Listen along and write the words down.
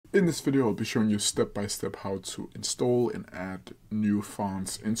In this video, I'll be showing you step by step how to install and add new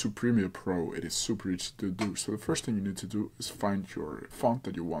fonts into Premiere Pro. It is super easy to do. So the first thing you need to do is find your font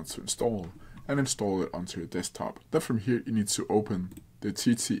that you want to install and install it onto your desktop. Then from here, you need to open the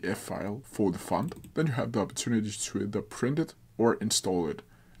TTF file for the font. Then you have the opportunity to either print it or install it.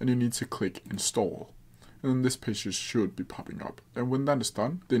 And you need to click install. And then this page should be popping up. And when that is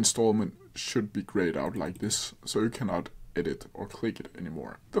done, the installment should be grayed out like this, so you cannot edit or click it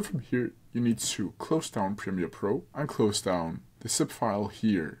anymore. Then from here, you need to close down Premiere Pro and close down the zip file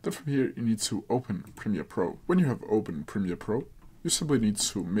here. Then from here, you need to open Premiere Pro. When you have opened Premiere Pro, you simply need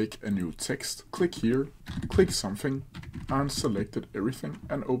to make a new text. Click here, click something, and select it everything,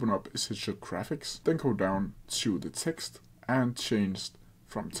 and open up Essential Graphics. Then go down to the text and change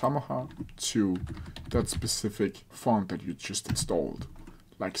from Tamaha to that specific font that you just installed,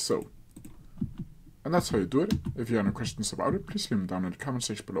 like so. And that's how you do it. If you have any questions about it, please leave them down in the comment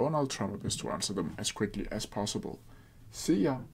section below and I'll try my best to answer them as quickly as possible. See ya!